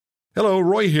Hello,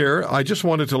 Roy here. I just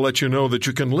wanted to let you know that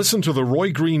you can listen to The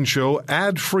Roy Green Show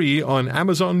ad-free on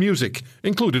Amazon Music,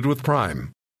 included with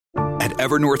Prime. At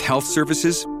Evernorth Health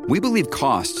Services, we believe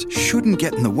costs shouldn't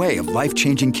get in the way of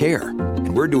life-changing care,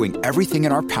 and we're doing everything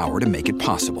in our power to make it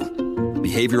possible.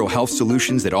 Behavioral health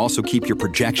solutions that also keep your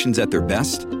projections at their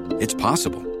best? It's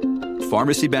possible.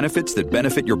 Pharmacy benefits that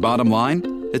benefit your bottom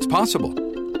line? It's possible.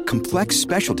 Complex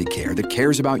specialty care that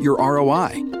cares about your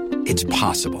ROI? It's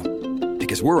possible.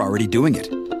 Because we're already doing it,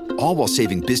 all while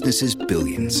saving businesses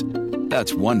billions.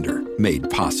 That's Wonder made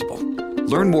possible.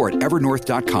 Learn more at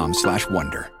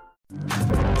evernorth.com/wonder.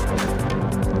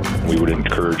 We would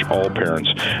encourage all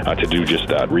parents to do just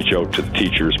that. Reach out to the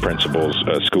teachers, principals,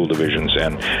 school divisions,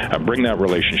 and bring that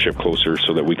relationship closer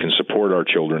so that we can support our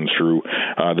children through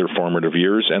their formative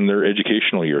years and their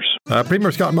educational years.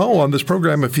 Premier Scott Moe on this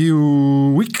program a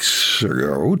few weeks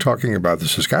ago talking about the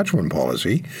Saskatchewan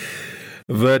policy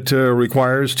that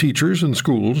requires teachers and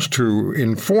schools to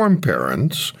inform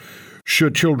parents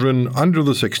should children under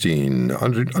 16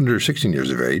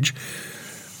 years of age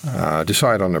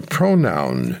decide on a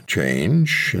pronoun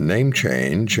change, a name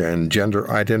change, and gender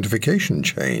identification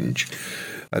change.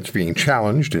 That's being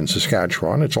challenged in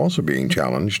Saskatchewan. It's also being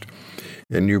challenged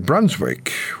in New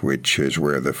Brunswick, which is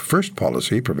where the first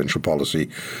policy, provincial policy,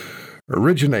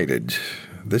 originated.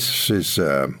 This is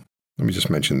let me just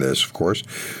mention this, of course,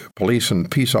 Police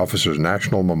and Peace Officers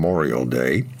National Memorial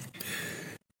Day,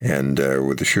 and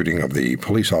with the shooting of the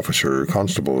police officer,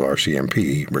 Constable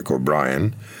RCMP, Rick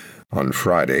O'Brien, on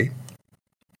Friday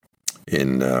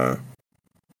in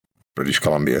British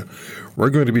Columbia,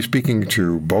 we're going to be speaking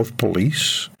to both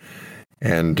police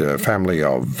and family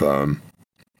of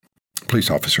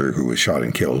police officer who was shot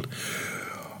and killed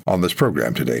on this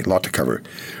program today. A lot to cover.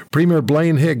 Premier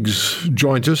Blaine Higgs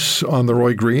joins us on the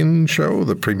Roy Green Show,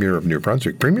 the Premier of New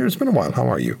Brunswick. Premier, it's been a while. How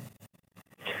are you?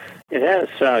 It has.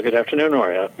 Good afternoon,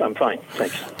 Roy. I'm fine.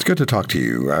 Thanks. It's good to talk to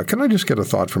you. Can I just get a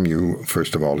thought from you,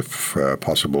 first of all, if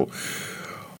possible,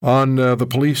 on the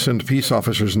Police and Peace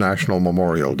Officers National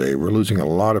Memorial Day? We're losing a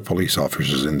lot of police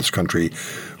officers in this country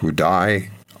who die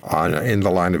in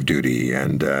the line of duty,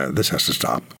 and this has to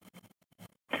stop.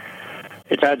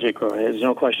 It's tragic, Roy. There's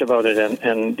no question about it,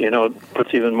 and it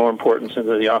puts even more importance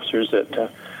into the officers that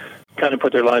kind of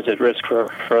put their lives at risk for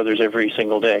others every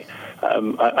single day.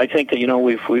 I think that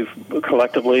we've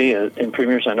collectively in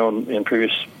premiers, I know in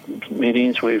previous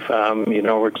meetings we've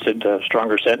requested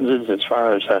stronger sentences as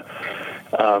far as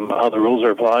how the rules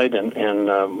are applied, and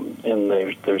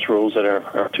there's rules that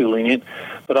are too lenient.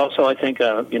 But also, I think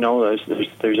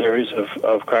there's areas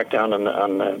of crackdown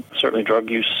on certainly drug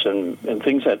use and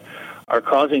things that are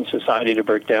causing society to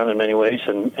break down in many ways,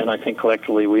 and I think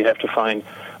collectively we have to find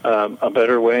a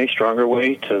better way, stronger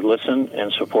way to listen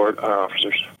and support our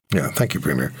officers. Yeah, thank you,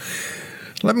 Premier.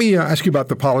 Let me ask you about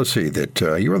the policy that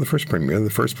you are the first Premier, the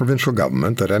first provincial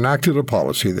government that enacted a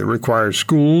policy that requires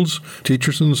schools,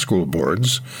 teachers and school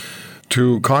boards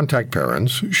to contact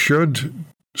parents should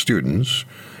students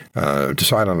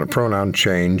decide on a pronoun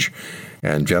change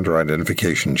and gender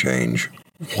identification change.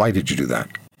 Why did you do that?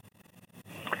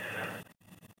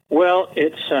 Well,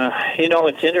 it's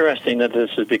interesting that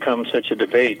this has become such a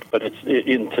debate, but it's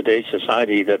in today's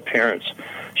society that parents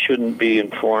shouldn't be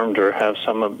informed or have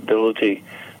some ability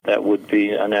that would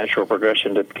be a natural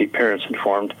progression to keep parents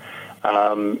informed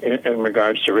in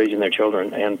regards to raising their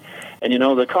children. And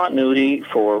the continuity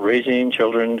for raising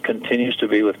children continues to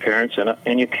be with parents,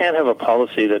 and you can't have a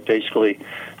policy that basically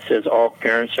says all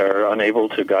parents are unable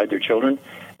to guide their children.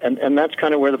 And that's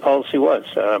kind of where the policy was.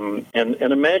 And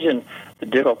imagine the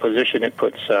difficult position it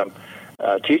puts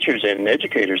teachers in,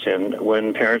 educators in,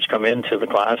 when parents come into the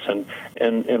class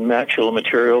and actual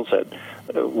materials that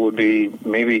would be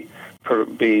maybe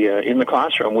in the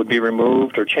classroom would be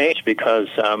removed or changed because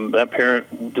that parent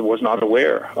was not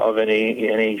aware of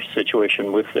any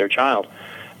situation with their child.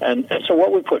 And so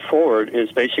what we put forward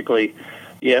is basically,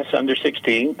 yes, under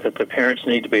 16, that the parents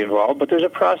need to be involved, but there's a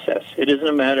process. It isn't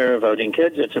a matter of outing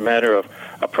kids. It's a matter of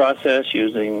a process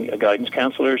using guidance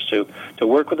counselors to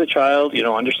work with the child,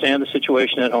 understand the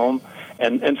situation at home,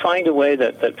 and find a way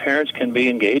that parents can be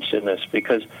engaged in this.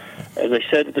 Because, as I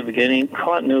said at the beginning,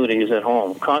 continuity is at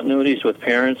home. Continuity is with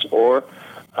parents or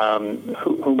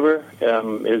whoever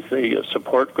is the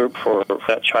support group for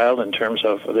that child in terms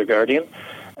of their guardian.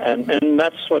 And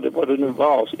that's what it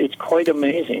involves. It's quite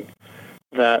amazing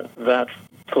that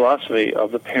philosophy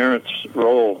of the parent's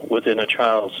role within a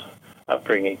child's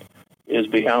upbringing is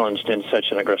balanced in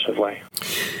such an aggressive way.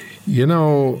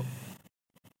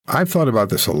 I've thought about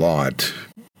this a lot,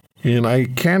 and I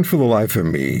can't for the life of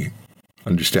me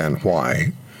understand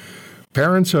why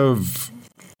parents have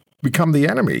become the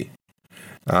enemy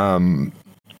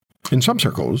in some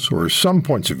circles or some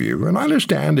points of view, and I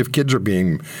understand if kids are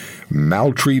being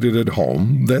maltreated at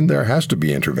home, then there has to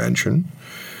be intervention.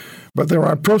 But there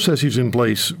are processes in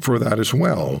place for that as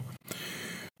well.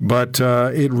 But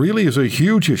it really is a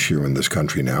huge issue in this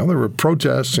country now. There were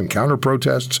protests and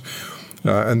counter-protests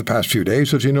in the past few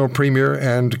days. As you know, Premier,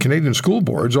 and Canadian school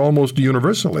boards almost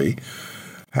universally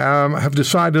have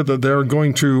decided that they're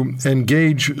going to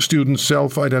engage students'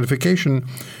 self-identification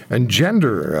and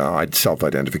gender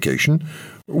self-identification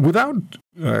without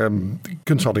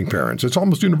consulting parents. It's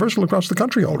almost universal across the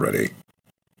country already.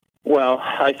 Well,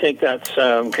 I think that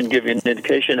can give you an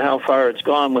indication how far it's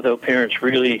gone without parents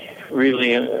really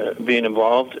being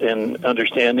involved and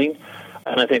understanding.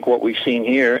 And I think what we've seen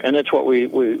here, and it's what we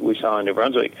saw in New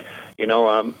Brunswick,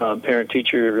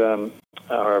 parent-teacher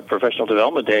our professional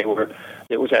development day, where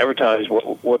it was advertised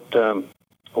what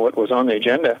was on the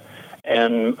agenda.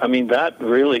 And, I mean, that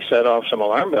really set off some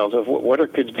alarm bells of what are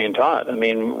kids being taught? I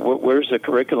mean, where's the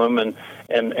curriculum and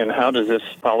how does this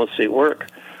policy work?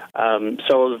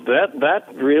 So that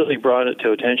really brought it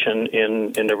to attention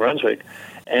in New Brunswick.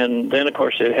 And then, of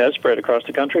course, it has spread across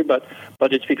the country, but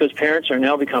it's because parents are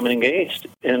now becoming engaged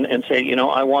and say,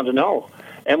 I want to know.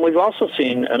 And we've also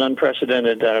seen an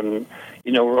unprecedented,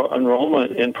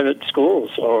 enrollment in private schools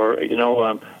or,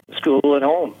 school at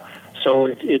home. So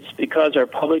it's because our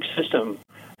public system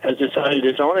has decided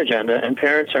its own agenda, and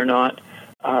parents are not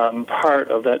part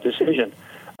of that decision.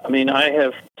 I mean, I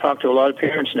have talked to a lot of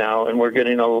parents now, and we're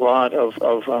getting a lot of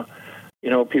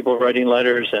people writing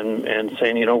letters and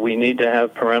saying, we need to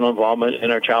have parental involvement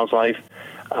in our child's life.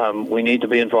 We need to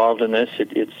be involved in this.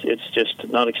 It's just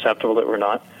not acceptable that we're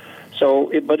not.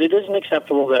 So, but it isn't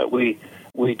acceptable that we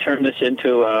turn this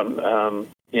into,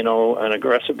 an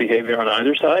aggressive behavior on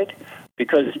either side,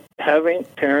 because having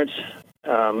parents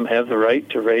have the right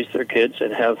to raise their kids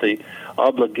and have the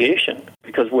obligation,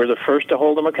 because we're the first to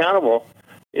hold them accountable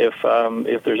if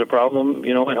there's a problem,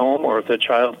 at home, or if the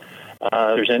child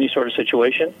there's any sort of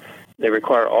situation. They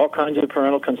require all kinds of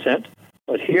parental consent.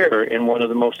 But here, in one of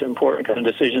the most important kind of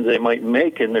decisions they might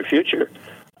make in their future,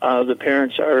 the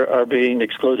parents are being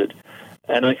excluded.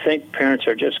 And I think parents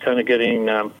are just kind of getting,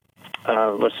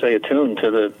 let's say, attuned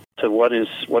to what is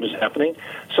happening.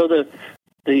 So the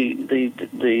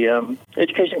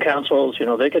education councils,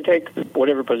 they can take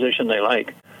whatever position they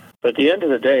like, but at the end of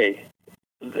the day,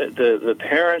 the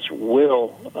parents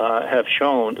will have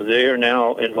shown they are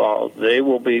now involved. They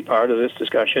will be part of this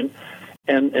discussion,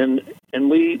 and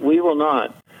we will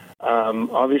not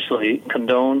obviously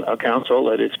condone a council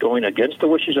that is going against the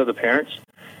wishes of the parents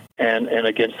and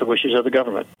against the wishes of the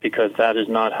government, because that is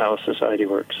not how society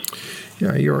works.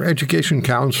 Yeah, your education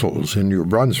councils in New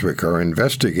Brunswick are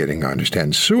investigating, I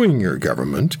understand, suing your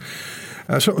government.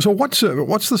 So what's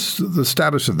the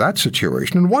status of that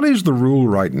situation, and what is the rule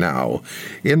right now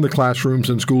in the classrooms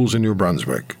and schools in New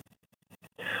Brunswick?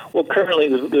 Well, currently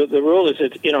the rule is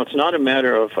it's not a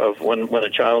matter of when a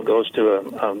child goes to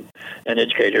an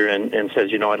educator and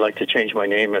says, I'd like to change my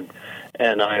name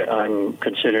and I'm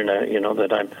considering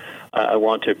that I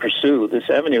want to pursue this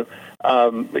avenue.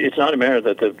 It's not a matter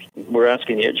that we're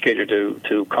asking the educator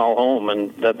to call home,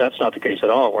 and that's not the case at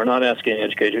all. We're not asking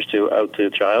educators to out the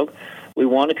child. We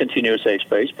want to continue a safe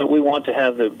space, but we want to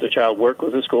have the child work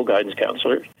with the school guidance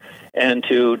counselor and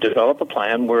to develop a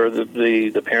plan where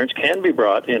the parents can be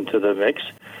brought into the mix.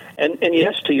 And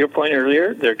yes, to your point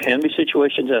earlier, there can be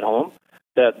situations at home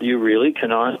that you really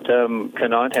cannot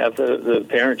have the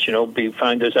parents,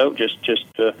 find this out just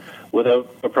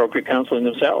without appropriate counseling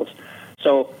themselves.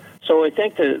 So I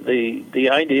think the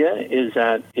idea is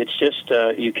that it's just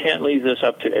you can't leave this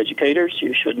up to educators.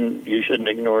 You shouldn't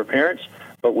ignore parents.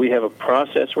 But we have a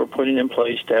process we're putting in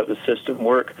place to have the system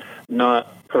work,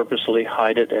 not purposely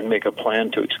hide it and make a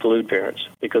plan to exclude parents,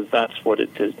 because that's what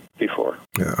it did before.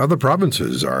 Yeah, other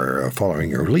provinces are following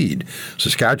your lead.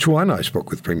 Saskatchewan, I spoke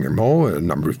with Premier Moe a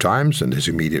number of times, and his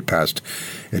immediate past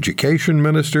education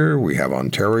minister. We have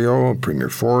Ontario, Premier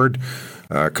Ford,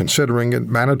 considering it.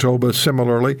 Manitoba,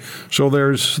 similarly. So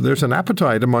there's an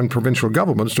appetite among provincial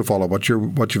governments to follow what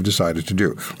you've decided to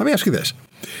do. Let me ask you this.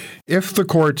 If the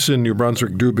courts in New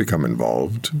Brunswick do become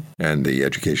involved, and the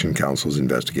Education Council is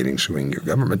investigating suing your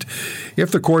government, if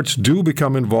the courts do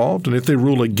become involved, and if they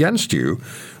rule against you,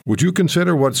 would you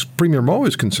consider what Premier Moe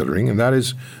is considering, and that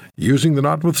is using the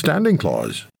notwithstanding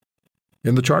clause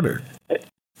in the Charter?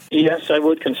 Yes, I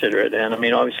would consider it. And,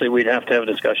 obviously we'd have to have a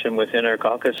discussion within our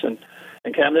caucus and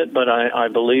Cabinet, but I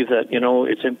believe that,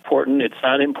 it's important. It's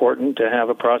that important to have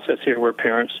a process here where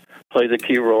parents play the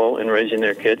key role in raising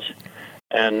their kids.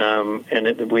 And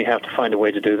we have to find a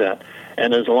way to do that.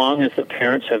 And as long as the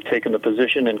parents have taken the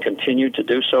position and continue to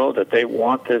do so, that they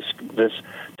want this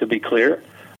to be clear,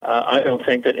 I don't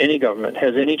think that any government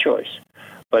has any choice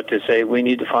but to say we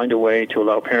need to find a way to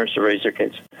allow parents to raise their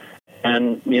kids.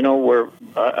 And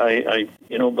I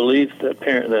believe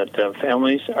that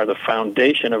families are the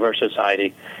foundation of our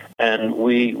society, and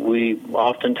we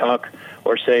often talk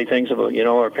or say things about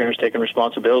are parents taking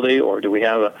responsibility, or do we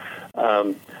have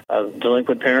a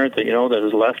delinquent parent that that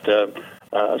has left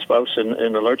a spouse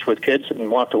in the lurch with kids and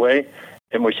walked away,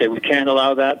 and we say we can't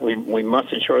allow that. We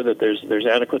must ensure that there's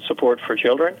adequate support for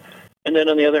children. And then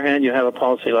on the other hand, you have a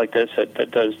policy like this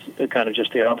that does kind of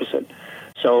just the opposite.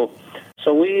 So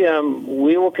we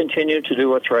will continue to do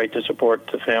what's right to support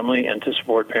the family and to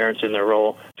support parents in their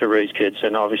role to raise kids,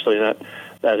 and obviously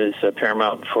that is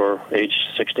paramount for age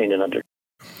 16 and under.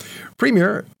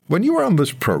 Premier, when you were on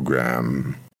this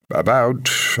program about,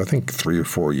 I think, 3 or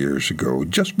 4 years ago,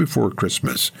 just before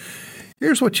Christmas,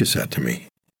 here's what you said to me.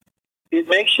 It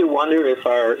makes you wonder if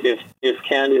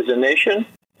Canada is a nation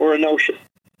or a notion.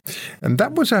 And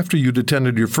that was after you'd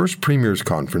attended your first Premier's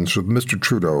Conference with Mr.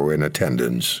 Trudeau in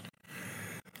attendance.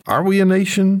 Are we a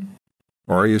nation,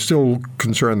 or are you still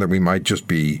concerned that we might just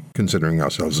be considering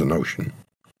ourselves a notion?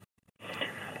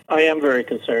 I am very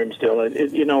concerned still.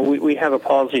 We have a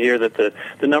policy here that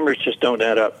the numbers just don't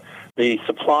add up. The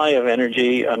supply of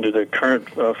energy under the current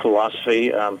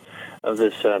philosophy of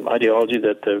this ideology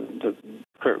that the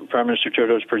Prime Minister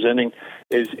Trudeau is presenting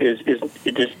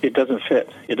it doesn't fit.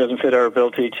 It doesn't fit our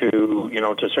ability to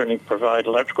certainly provide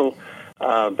electrical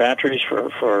batteries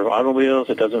for automobiles.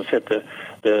 It doesn't fit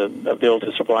the ability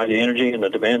to supply the energy and the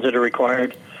demands that are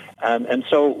required. And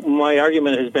so my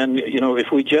argument has been,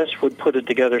 if we just would put it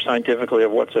together scientifically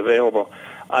of what's available.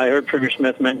 I heard Premier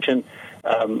Smith mention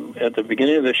at the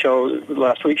beginning of the show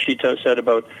last week, she said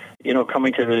about,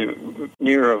 coming to the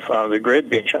near of the grid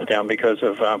being shut down because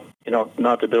of,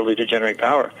 not the ability to generate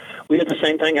power. We had the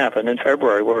same thing happen in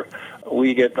February where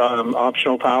we get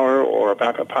optional power or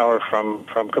backup power from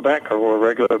Quebec or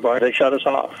regular power. They shut us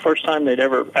off. First time they'd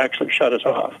ever actually shut us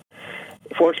off.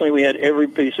 Fortunately, we had every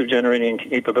piece of generating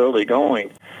capability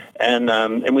going,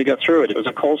 and we got through it. It was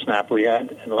a cold snap we had,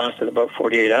 and it lasted about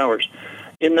 48 hours.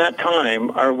 In that time,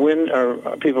 our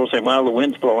people say, well, the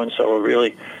wind's blowing, so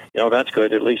really, that's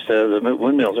good. At least the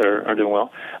windmills are doing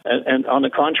well. And on the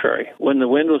contrary, when the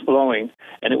wind was blowing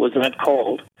and it was that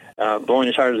cold, blowing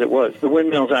as hard as it was, the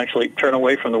windmills actually turn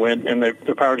away from the wind and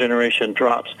the power generation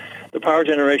drops. The power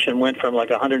generation went from like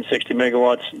 160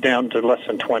 megawatts down to less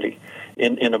than 20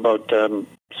 in about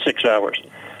 6 hours,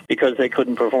 because they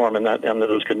couldn't perform under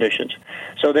those conditions.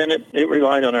 So then it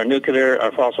relied on our nuclear,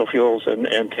 our fossil fuels, and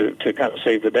to kind of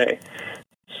save the day.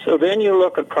 So then you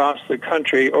look across the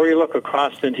country, or you look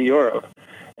across into Europe,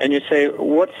 and you say,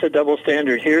 what's the double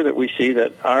standard here that we see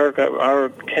that our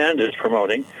Canada is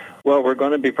promoting? Well, we're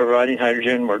going to be providing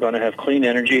hydrogen. We're going to have clean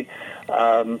energy.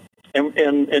 And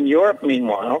Europe,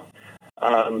 meanwhile,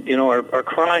 are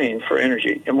crying for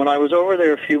energy. And when I was over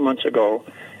there a few months ago,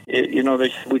 they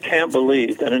said, we can't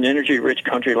believe that an energy-rich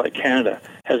country like Canada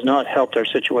has not helped our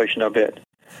situation a bit.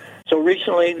 So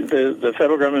recently, the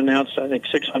federal government announced, I think,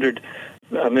 $600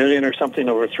 million or something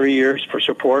over 3 years for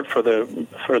support for the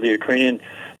Ukrainian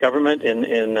government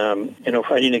in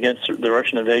fighting against the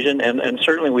Russian invasion, and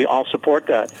certainly we all support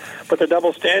that. But the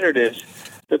double standard is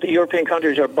that the European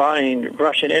countries are buying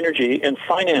Russian energy and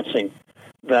financing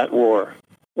that war,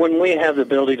 when we have the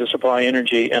ability to supply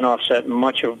energy and offset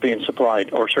much of being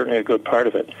supplied, or certainly a good part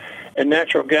of it. And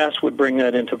natural gas would bring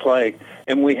that into play,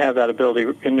 and we have that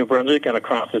ability in New Brunswick and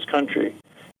across this country.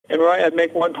 And Roy, I'd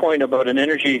make one point about an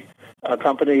energy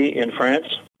company in France,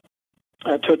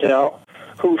 Total,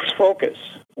 whose focus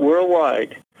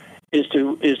worldwide is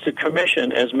to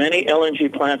commission as many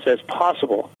LNG plants as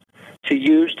possible to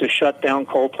use to shut down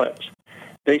coal plants.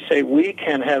 They say we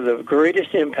can have the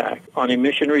greatest impact on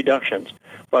emission reductions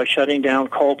by shutting down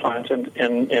coal plants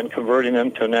and converting them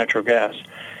to natural gas.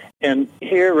 And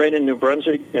here, right in New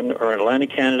Brunswick or Atlantic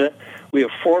Canada, we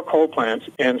have 4 coal plants,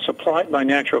 and supplied by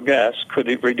natural gas could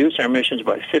reduce our emissions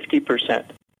by 50%.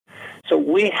 So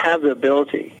we have the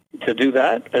ability to do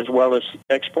that as well as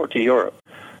export to Europe.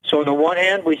 So on the one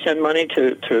hand, we send money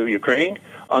to Ukraine.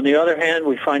 On the other hand,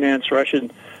 we finance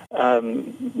Russian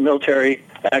military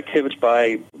activities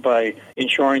by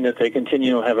ensuring that they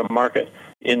continue to have a market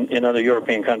in other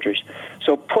European countries.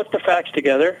 So put the facts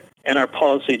together, and our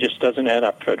policy just doesn't add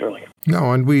up federally.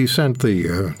 No, and we sent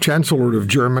the Chancellor of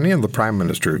Germany and the Prime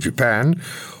Minister of Japan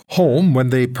home when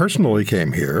they personally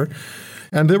came here,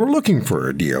 and they were looking for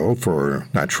a deal for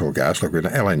natural gas, like with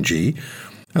LNG.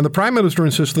 And the Prime Minister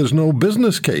insists there's no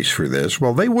business case for this.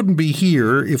 Well, they wouldn't be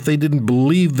here if they didn't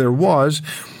believe there was.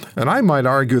 And I might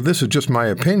argue, this is just my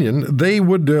opinion, they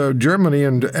would, Germany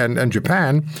and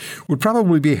Japan, would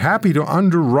probably be happy to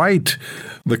underwrite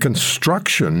the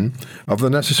construction of the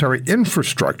necessary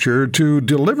infrastructure to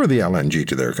deliver the LNG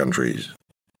to their countries.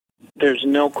 There's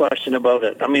no question about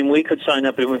it. I mean, we could sign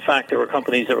up. In fact, there were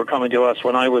companies that were coming to us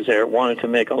when I was there, wanted to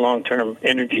make a long-term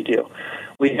energy deal.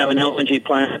 We have an LNG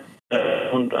plant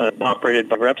operated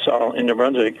by Repsol in New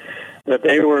Brunswick that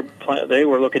they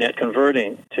were looking at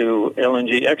converting to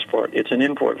LNG export. It's an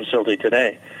import facility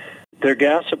today. Their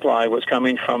gas supply was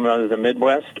coming from either the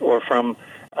Midwest or from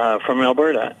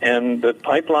Alberta, and the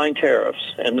pipeline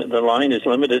tariffs, and the line is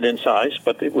limited in size,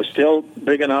 but it was still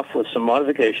big enough with some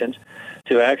modifications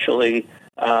to actually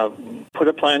put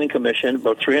a planning commission,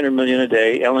 about $300 million a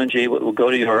day. LNG will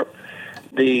go to Europe.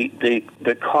 The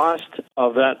cost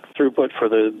of that throughput for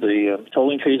the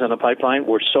tolling fees on the pipeline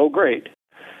were so great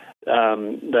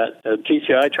that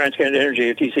TCI, TransCanada Energy,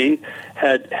 or TCE,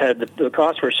 had the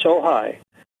costs were so high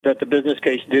that the business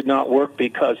case did not work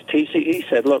because TCE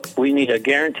said, look, we need a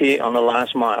guarantee on the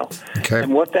last mile. Okay.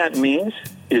 And what that means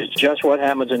is just what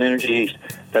happens in Energy East,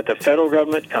 that the federal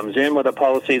government comes in with a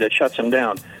policy that shuts them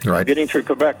down. Right. Getting through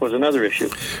Quebec was another issue.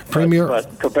 Premier,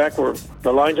 but Quebec,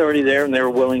 the line's already there, and they were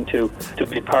willing to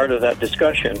be part of that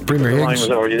discussion. Premier the line Higgs, was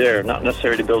already there, not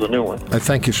necessary to build a new one. I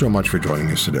thank you so much for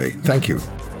joining us today. Thank you.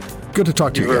 Good to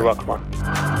talk to you. You're very welcome.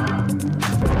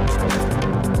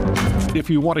 If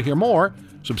you want to hear more,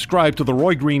 subscribe to The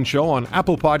Roy Green Show on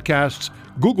Apple Podcasts,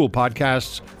 Google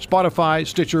Podcasts, Spotify,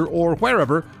 Stitcher, or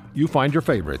wherever you find your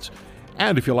favorites.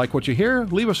 And if you like what you hear,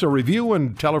 leave us a review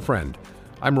and tell a friend.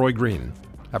 I'm Roy Green.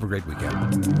 Have a great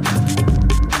weekend.